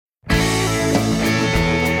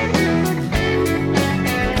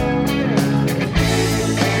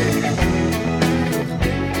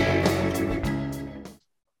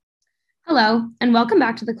Hello, and welcome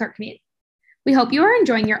back to the Clerk Commute. We hope you are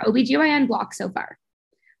enjoying your OB GYN block so far.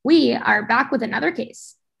 We are back with another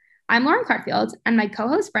case. I'm Lauren Clarfield, and my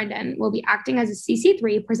co-host Brendan will be acting as a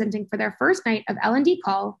CC3 presenting for their first night of L&D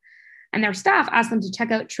call, and their staff asked them to check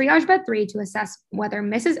out triage bed 3 to assess whether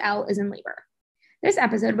Mrs. L is in labor. This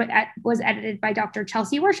episode was edited by Dr.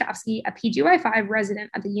 Chelsie Warshafsky, a PGY5 resident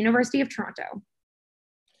at the University of Toronto.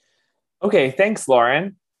 Okay, thanks,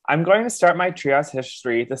 Lauren. I'm going to start my triage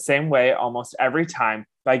history the same way almost every time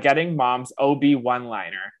by getting mom's OB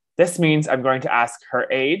one-liner. This means I'm going to ask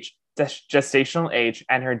her age, gestational age,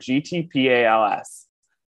 and her GTPALS.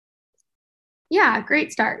 Yeah,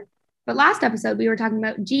 great start. But last episode, we were talking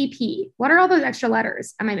about GP. What are all those extra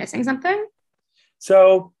letters? Am I missing something?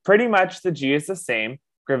 So pretty much the G is the same,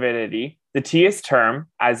 gravidity. The T is term,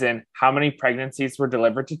 as in how many pregnancies were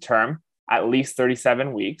delivered to term, at least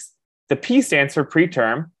 37 weeks. The P stands for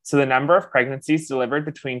preterm, so the number of pregnancies delivered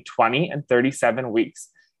between 20 and 37 weeks.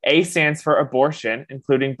 A stands for abortion,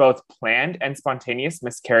 including both planned and spontaneous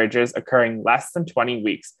miscarriages occurring less than 20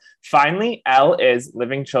 weeks. Finally, L is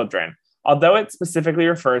living children, although it specifically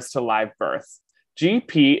refers to live births.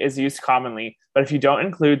 GP is used commonly, but if you don't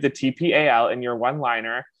include the TPAL in your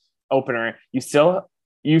one-liner opener, you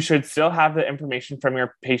should still have the information from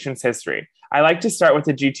your patient's history. I like to start with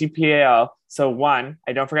the GTPAL. So 1,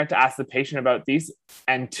 I don't forget to ask the patient about these.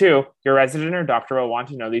 And 2, your resident or doctor will want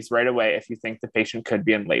to know these right away if you think the patient could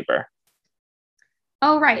be in labor.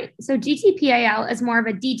 Oh, right. So GTPAL is more of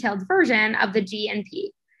a detailed version of the G and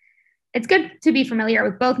P. It's good to be familiar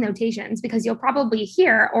with both notations because you'll probably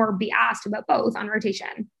hear or be asked about both on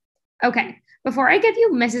rotation. Okay, before I give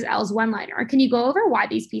you Mrs. L's one-liner, can you go over why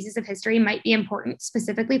these pieces of history might be important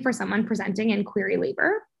specifically for someone presenting in query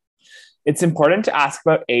labor? It's important to ask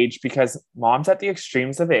about age because moms at the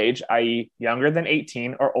extremes of age, i.e. younger than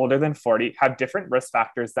 18 or older than 40, have different risk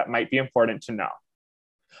factors that might be important to know.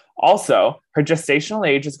 Also, her gestational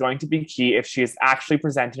age is going to be key if she is actually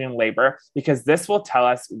presenting in labor because this will tell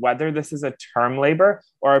us whether this is a term labor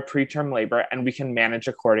or a preterm labor, and we can manage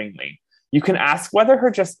accordingly. You can ask whether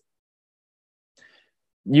her gestational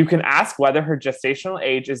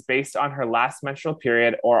age is based on her last menstrual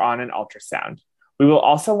period or on an ultrasound. We will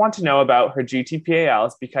also want to know about her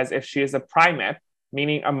GTPALs because if she is a primip,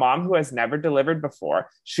 meaning a mom who has never delivered before,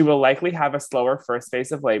 she will likely have a slower first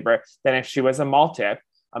phase of labor than if she was a multip,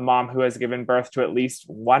 a mom who has given birth to at least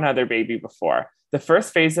one other baby before. The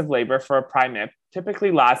first phase of labor for a primip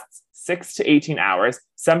typically lasts 6 to 18 hours,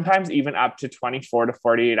 sometimes even up to 24 to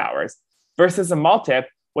 48 hours, versus a multip,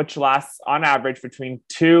 which lasts on average between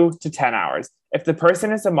 2 to 10 hours. If the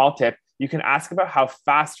person is a multip, you can ask about how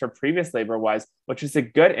fast her previous labor was, which is a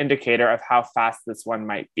good indicator of how fast this one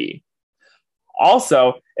might be.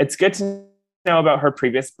 Also, it's good to know about her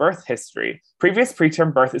previous birth history. Previous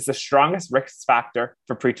preterm birth is the strongest risk factor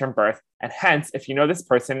for preterm birth, and hence, if you know this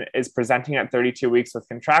person is presenting at 32 weeks with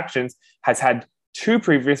contractions, has had 2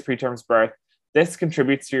 previous preterm births, this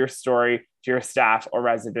contributes to your story, to your staff or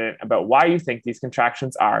resident about why you think these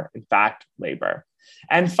contractions are, in fact, labor.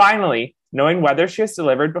 And finally, knowing whether she has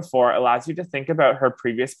delivered before allows you to think about her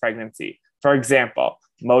previous pregnancy. For example,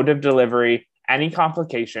 mode of delivery, any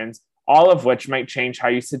complications, all of which might change how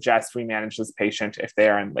you suggest we manage this patient if they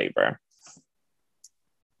are in labor.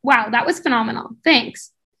 Wow, that was phenomenal.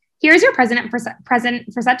 Thanks. Here's your present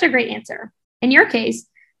for such a great answer. In your case,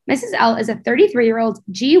 Mrs. L is a 33-year-old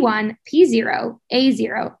G1, P0,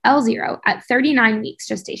 A0, L0 at 39 weeks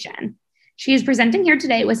gestation. She is presenting here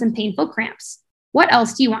today with some painful cramps. What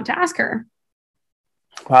else do you want to ask her?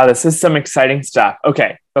 Wow, this is some exciting stuff.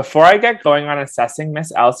 Okay, before I get going on assessing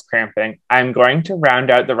Miss L's cramping, I'm going to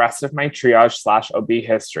round out the rest of my triage/OB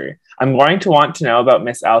history. I'm going to want to know about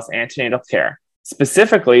Miss L's antenatal care.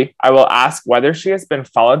 Specifically, I will ask whether she has been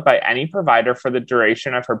followed by any provider for the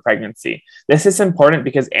duration of her pregnancy. This is important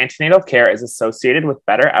because antenatal care is associated with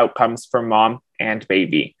better outcomes for mom and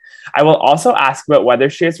baby. I will also ask about whether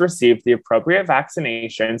she has received the appropriate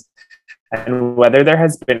vaccinations and whether there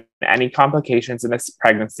has been any complications in this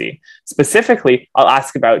pregnancy. Specifically, I'll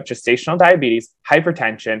ask about gestational diabetes,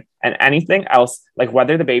 hypertension, and anything else like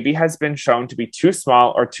whether the baby has been shown to be too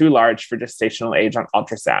small or too large for gestational age on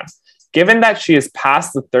ultrasound. Given that she is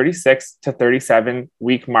past the 36 to 37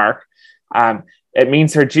 week mark, it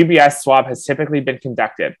means her GBS swab has typically been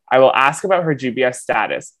conducted. I will ask about her GBS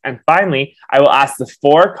status. And finally, I will ask the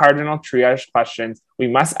 4 cardinal triage questions we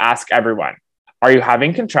must ask everyone. Are you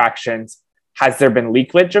having contractions? Has there been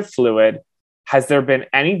leakage of fluid? Has there been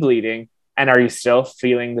any bleeding? And are you still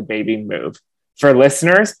feeling the baby move? For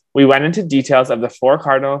listeners, we went into details of the 4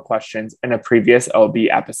 cardinal questions in a previous OB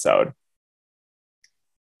episode.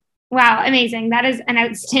 Wow, amazing. That is an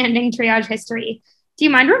outstanding triage history. Do you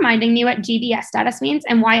mind reminding me what GBS status means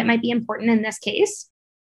and why it might be important in this case?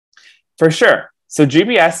 For sure. So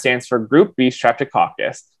GBS stands for Group B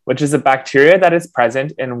Streptococcus, which is a bacteria that is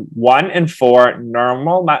present in 1 in 4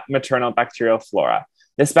 normal maternal bacterial flora.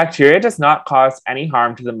 This bacteria does not cause any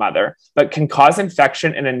harm to the mother, but can cause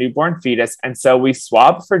infection in a newborn fetus. And so we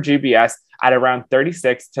swab for GBS at around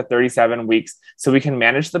 36 to 37 weeks so we can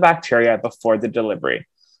manage the bacteria before the delivery.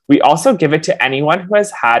 We also give it to anyone who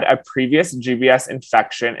has had a previous GBS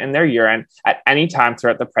infection in their urine at any time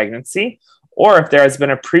throughout the pregnancy, or if there has been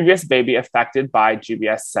a previous baby affected by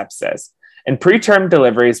GBS sepsis. In preterm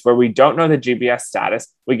deliveries where we don't know the GBS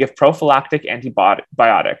status, we give prophylactic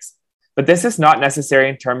antibiotics. But this is not necessary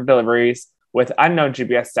in term deliveries with unknown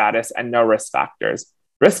GBS status and no risk factors.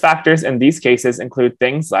 Risk factors in these cases include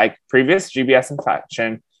things like previous GBS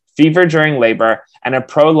infection, fever during labor, and a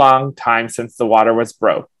prolonged time since the water was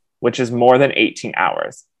broke, which is more than 18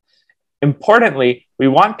 hours. Importantly, we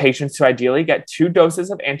want patients to ideally get 2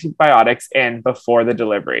 doses of antibiotics in before the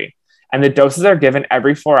delivery, and the doses are given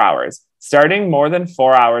every 4 hours, starting more than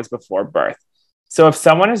 4 hours before birth. So if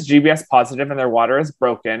someone is GBS positive and their water is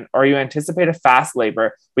broken, or you anticipate a fast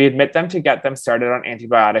labor, we admit them to get them started on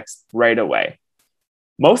antibiotics right away.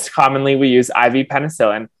 Most commonly, we use IV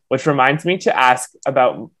penicillin, which reminds me to ask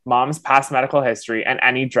about mom's past medical history and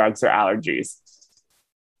any drugs or allergies.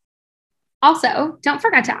 Also, don't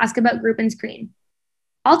forget to ask about group and screen.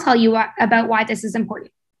 I'll tell you about why this is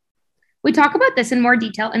important. We talk about this in more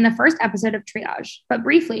detail in the first episode of Triage, but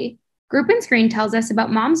briefly, group and screen tells us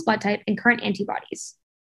about mom's blood type and current antibodies.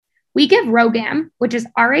 We give RhoGAM, which is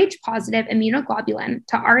Rh positive immunoglobulin,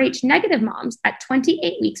 to Rh negative moms at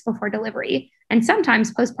 28 weeks before delivery, and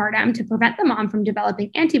sometimes postpartum to prevent the mom from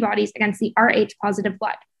developing antibodies against the Rh positive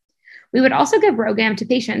blood. We would also give RhoGAM to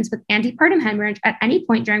patients with antepartum hemorrhage at any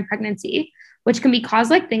point during pregnancy, which can be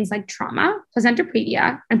caused like things like trauma, placenta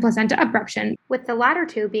previa, and placenta abruption, with the latter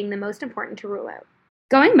two being the most important to rule out.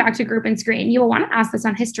 Going back to group and screen, you will want to ask this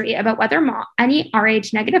on history about whether any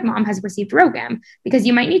Rh negative mom has received RhoGAM, because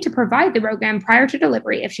you might need to provide the RhoGAM prior to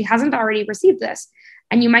delivery if she hasn't already received this,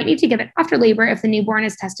 and you might need to give it after labor if the newborn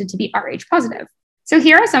is tested to be Rh positive. So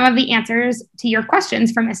here are some of the answers to your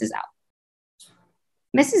questions from Mrs. L.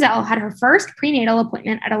 Mrs. L had her first prenatal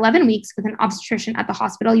appointment at 11 weeks with an obstetrician at the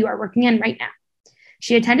hospital you are working in right now.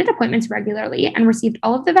 She attended appointments regularly and received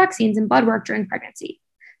all of the vaccines and blood work during pregnancy.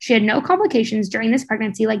 She had no complications during this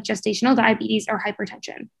pregnancy like gestational diabetes or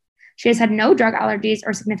hypertension. She has had no drug allergies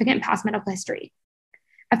or significant past medical history.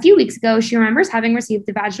 A few weeks ago, she remembers having received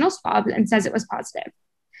the vaginal swab and says it was positive.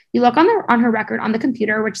 You look on her record on the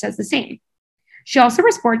computer, which says the same. She also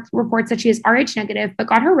reports that she is Rh negative, but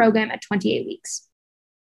got her RhoGAM at 28 weeks.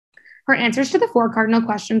 Her answers to the 4 cardinal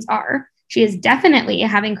questions are: she is definitely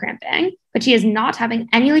having cramping, but she is not having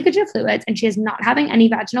any leakage of fluids, and she is not having any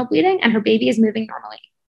vaginal bleeding, and her baby is moving normally.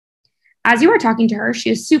 As you are talking to her, she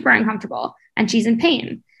is super uncomfortable, and she's in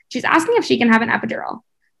pain. She's asking if she can have an epidural.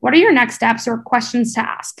 What are your next steps or questions to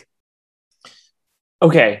ask?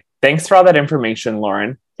 Okay, thanks for all that information,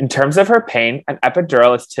 Lauren. In terms of her pain, an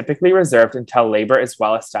epidural is typically reserved until labor is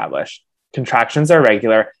well established. Contractions are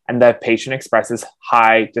regular, and the patient expresses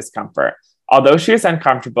high discomfort. Although she is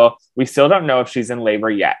uncomfortable, we still don't know if she's in labor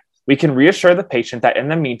yet. We can reassure the patient that in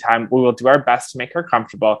the meantime, we will do our best to make her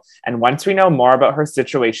comfortable, and once we know more about her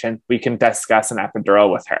situation, we can discuss an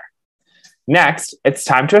epidural with her. Next, it's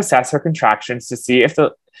time to assess her contractions to see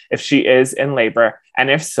if she is in labor, and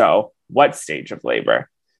if so, what stage of labor.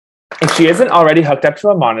 If she isn't already hooked up to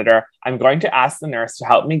a monitor, I'm going to ask the nurse to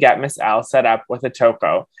help me get Miss L set up with a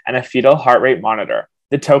TOCO and a fetal heart rate monitor.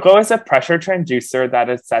 The TOCO is a pressure transducer that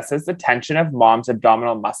assesses the tension of mom's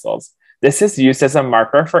abdominal muscles. This is used as a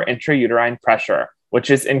marker for intrauterine pressure, which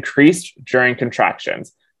is increased during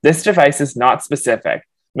contractions. This device is not specific,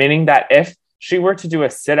 meaning that if she were to do a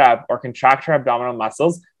sit-up or contract her abdominal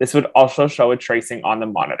muscles, this would also show a tracing on the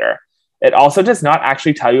monitor. It also does not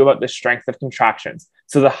actually tell you about the strength of contractions.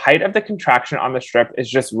 So the height of the contraction on the strip is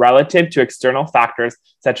just relative to external factors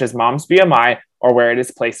such as mom's BMI or where it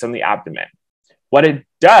is placed on the abdomen. What it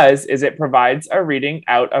does is it provides a reading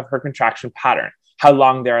out of her contraction pattern, how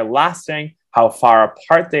long they are lasting, how far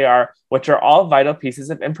apart they are, which are all vital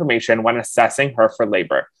pieces of information when assessing her for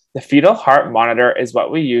labor. The fetal heart monitor is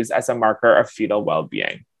what we use as a marker of fetal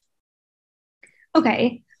well-being.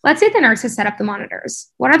 Okay, let's say the nurse has set up the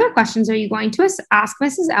monitors. What other questions are you going to ask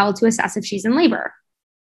Mrs. L to assess if she's in labor?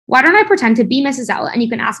 Why don't I pretend to be Mrs. L and you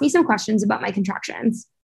can ask me some questions about my contractions?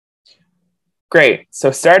 Great.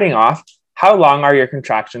 So starting off, how long are your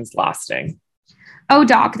contractions lasting? Oh,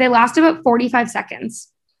 doc, they last about 45 seconds.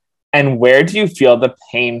 And where do you feel the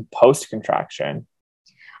pain post-contraction?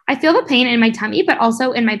 I feel the pain in my tummy, but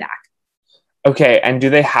also in my back. Okay, and do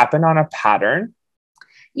they happen on a pattern?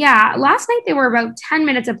 Yeah, last night they were about 10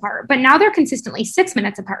 minutes apart, but now they're consistently 6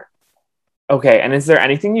 minutes apart. Okay, and is there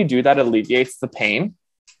anything you do that alleviates the pain?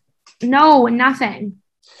 No, nothing.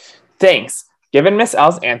 Thanks. Given Miss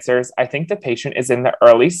L's answers, I think the patient is in the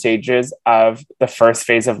early stages of the first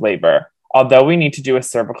phase of labor, although we need to do a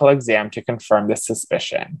cervical exam to confirm this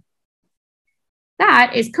suspicion.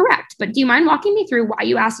 That is correct. But do you mind walking me through why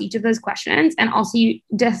you asked each of those questions and also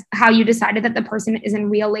how you decided that the person is in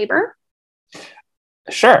real labor?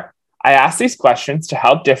 Sure. I asked these questions to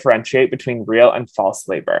help differentiate between real and false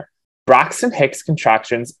labor. Braxton Hicks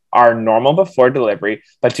contractions are normal before delivery,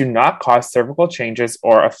 but do not cause cervical changes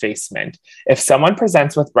or effacement. If someone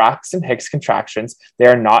presents with Braxton Hicks contractions, they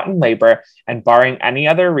are not in labor, and barring any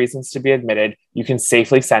other reasons to be admitted, you can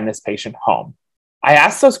safely send this patient home. I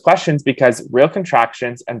asked those questions because real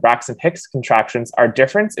contractions and Braxton Hicks contractions are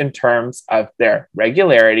different in terms of their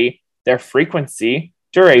regularity, their frequency,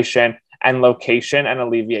 duration, and location and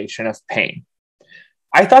alleviation of pain.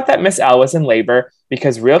 I thought that Miss L was in labor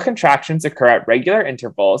because real contractions occur at regular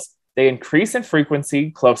intervals, they increase in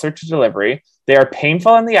frequency closer to delivery, they are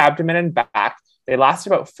painful in the abdomen and back, they last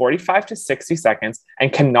about 45 to 60 seconds,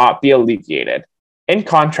 and cannot be alleviated. In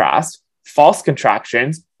contrast, false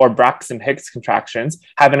contractions, or Braxton Hicks contractions,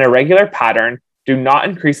 have an irregular pattern, do not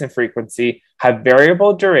increase in frequency, have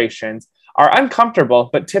variable durations, are uncomfortable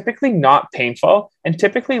but typically not painful, and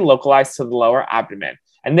typically localized to the lower abdomen.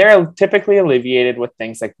 And they're typically alleviated with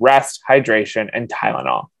things like rest, hydration, and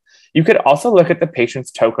Tylenol. You could also look at the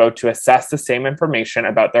patient's TOCO to assess the same information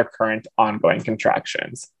about their current ongoing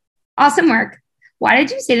contractions. Awesome work. Why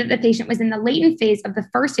did you say that the patient was in the latent phase of the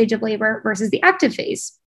first stage of labor versus the active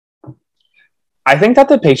phase? I think that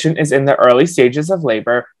the patient is in the early stages of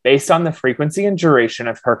labor based on the frequency and duration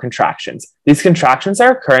of her contractions. These contractions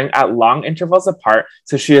are occurring at long intervals apart,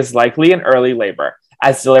 so she is likely in early labor.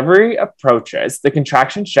 As delivery approaches, the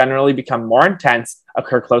contractions generally become more intense,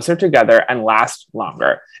 occur closer together, and last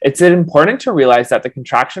longer. It's important to realize that the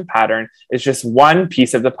contraction pattern is just one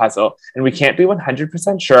piece of the puzzle, and we can't be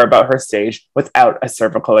 100% sure about her stage without a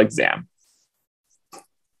cervical exam.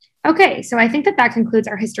 Okay, so I think that concludes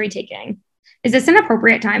our history taking. Is this an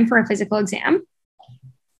appropriate time for a physical exam?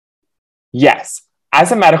 Yes.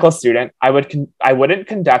 As a medical student, I wouldn't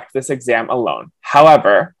conduct this exam alone.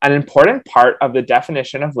 However, an important part of the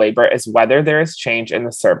definition of labor is whether there is change in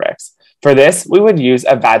the cervix. For this, we would use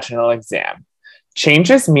a vaginal exam.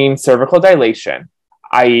 Changes mean cervical dilation,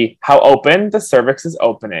 i.e., how open the cervix is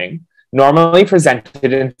opening, normally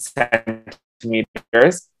presented in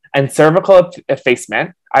centimeters, and cervical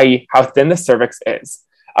effacement, i.e., how thin the cervix is.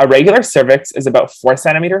 A regular cervix is about 4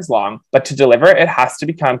 centimeters long, but to deliver, it has to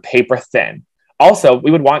become paper thin. Also, we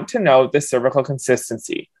would want to know the cervical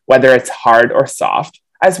consistency, whether it's hard or soft,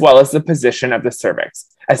 as well as the position of the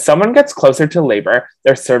cervix. As someone gets closer to labor,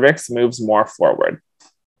 their cervix moves more forward.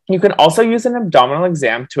 You can also use an abdominal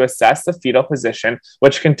exam to assess the fetal position,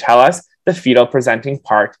 which can tell us the fetal presenting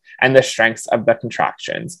part and the strengths of the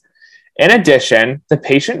contractions. In addition, the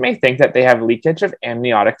patient may think that they have leakage of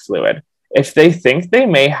amniotic fluid. If they think they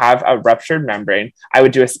may have a ruptured membrane, I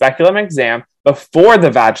would do a speculum exam before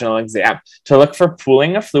the vaginal exam to look for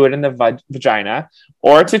pooling of fluid in the vagina,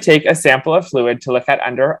 or to take a sample of fluid to look at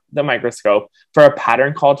under the microscope for a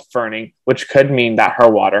pattern called ferning, which could mean that her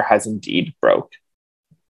water has indeed broke.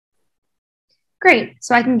 Great,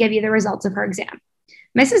 so I can give you the results of her exam.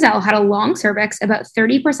 Mrs. L had a long cervix, about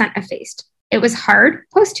 30% effaced. It was hard,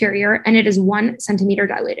 posterior, and it is 1 centimeter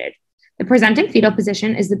dilated. The presenting fetal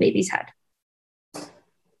position is the baby's head.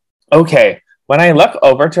 Okay, when I look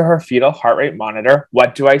over to her fetal heart rate monitor,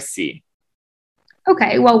 what do I see?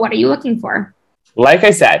 Okay, well, what are you looking for? Like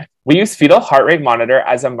I said, we use fetal heart rate monitor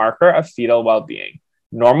as a marker of fetal well-being.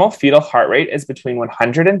 Normal fetal heart rate is between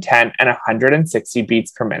 110 and 160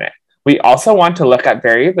 beats per minute. We also want to look at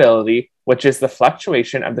variability, which is the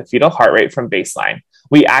fluctuation of the fetal heart rate from baseline.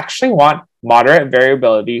 We actually want moderate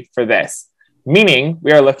variability for this, meaning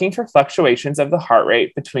we are looking for fluctuations of the heart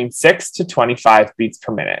rate between 6 to 25 beats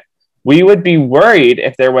per minute. We would be worried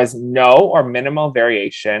if there was no or minimal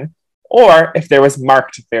variation, or if there was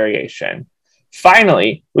marked variation.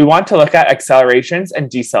 Finally, we want to look at accelerations and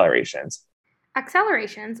decelerations.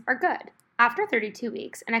 Accelerations are good. After 32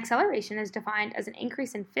 weeks, an acceleration is defined as an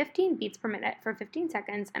increase in 15 beats per minute for 15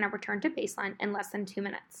 seconds and a return to baseline in less than 2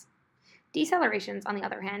 minutes. Decelerations, on the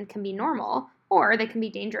other hand, can be normal, or they can be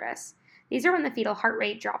dangerous. These are when the fetal heart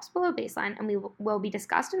rate drops below baseline, and will be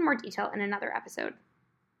discussed in more detail in another episode.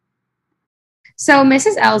 So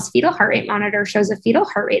Mrs. L's fetal heart rate monitor shows a fetal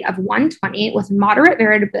heart rate of 120 with moderate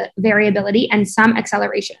variability and some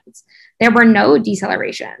accelerations. There were no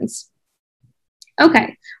decelerations.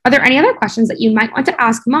 Okay, are there any other questions that you might want to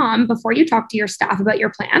ask mom before you talk to your staff about your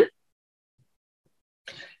plan?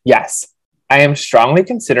 Yes, I am strongly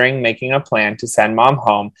considering making a plan to send mom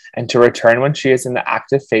home and to return when she is in the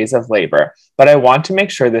active phase of labor, but I want to make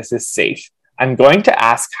sure this is safe. I'm going to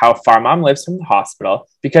ask how far mom lives from the hospital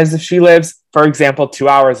because if she lives, for example, 2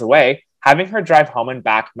 hours away, having her drive home and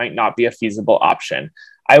back might not be a feasible option.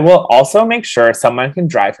 I will also make sure someone can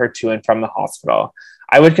drive her to and from the hospital.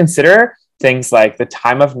 I would consider things like the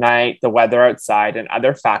time of night, the weather outside, and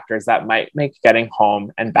other factors that might make getting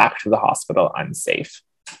home and back to the hospital unsafe.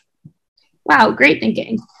 Wow, great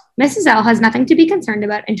thinking. Mrs. L has nothing to be concerned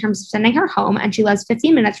about in terms of sending her home, and she lives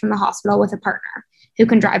 15 minutes from the hospital with a partner who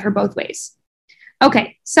can drive her both ways.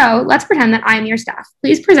 Okay, so let's pretend that I am your staff.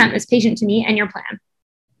 Please present this patient to me and your plan.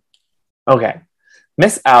 Okay.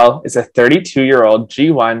 Miss L is a 32-year-old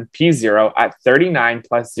G1 P0 at 39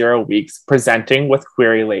 plus 0 weeks, presenting with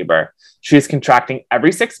query labor. She is contracting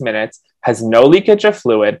every 6 minutes, has no leakage of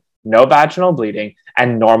fluid, no vaginal bleeding,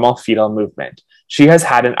 and normal fetal movement. She has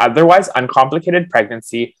had an otherwise uncomplicated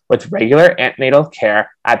pregnancy with regular antenatal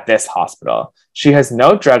care at this hospital. She has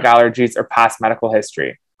no drug allergies or past medical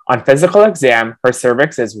history. On physical exam, her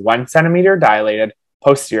cervix is 1 centimeter dilated,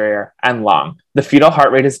 posterior, and long. The fetal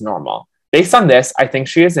heart rate is normal. Based on this, I think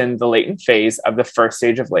she is in the latent phase of the first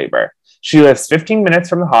stage of labor. She lives 15 minutes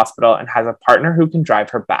from the hospital and has a partner who can drive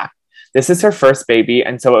her back. This is her first baby,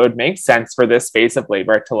 and so it would make sense for this phase of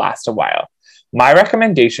labor to last a while. My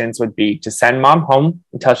recommendations would be to send mom home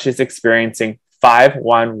until she's experiencing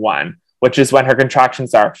 5-1-1, which is when her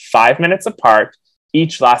contractions are 5 minutes apart,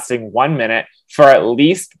 each lasting 1 minute for at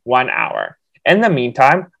least 1 hour. In the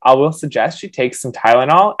meantime, I will suggest she takes some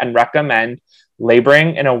Tylenol and recommend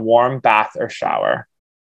laboring in a warm bath or shower.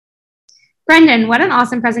 Brendan, what an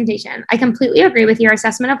awesome presentation. I completely agree with your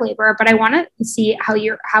assessment of labor, but I want to see how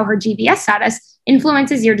her GBS status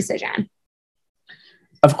influences your decision.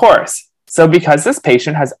 Of course. So because this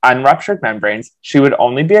patient has unruptured membranes, she would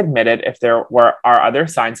only be admitted if there are other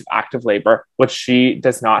signs of active labor, which she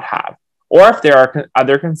does not have, or if there are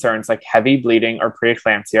other concerns like heavy bleeding or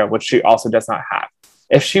preeclampsia, which she also does not have.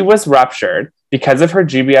 If she was ruptured, because of her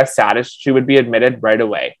GBS status, she would be admitted right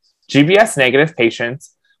away. GBS negative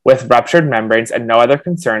patients with ruptured membranes and no other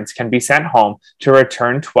concerns can be sent home to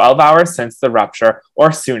return 12 hours since the rupture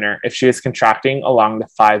or sooner if she is contracting along the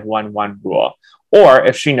 5-1-1 rule, or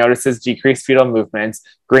if she notices decreased fetal movements,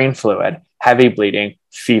 green fluid, heavy bleeding,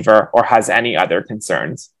 fever, or has any other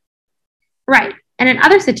concerns. Right. And in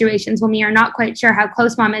other situations, when we are not quite sure how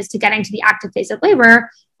close mom is to getting to the active phase of labor,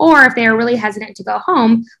 or if they are really hesitant to go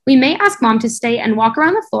home, we may ask mom to stay and walk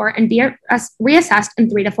around the floor and be reassessed in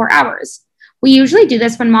 3 to 4 hours. We usually do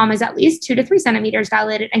this when mom is at least 2 to 3 centimeters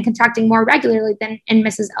dilated and contracting more regularly than in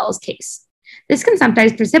Mrs. L's case. This can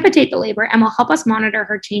sometimes precipitate the labor and will help us monitor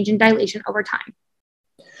her change in dilation over time.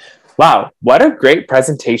 Wow, what a great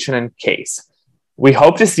presentation and case. We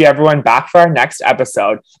hope to see everyone back for our next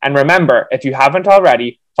episode. And remember, if you haven't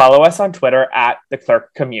already, follow us on Twitter at the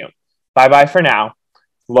Clerk Commute. Bye-bye for now,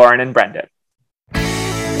 Lauren and Brendan.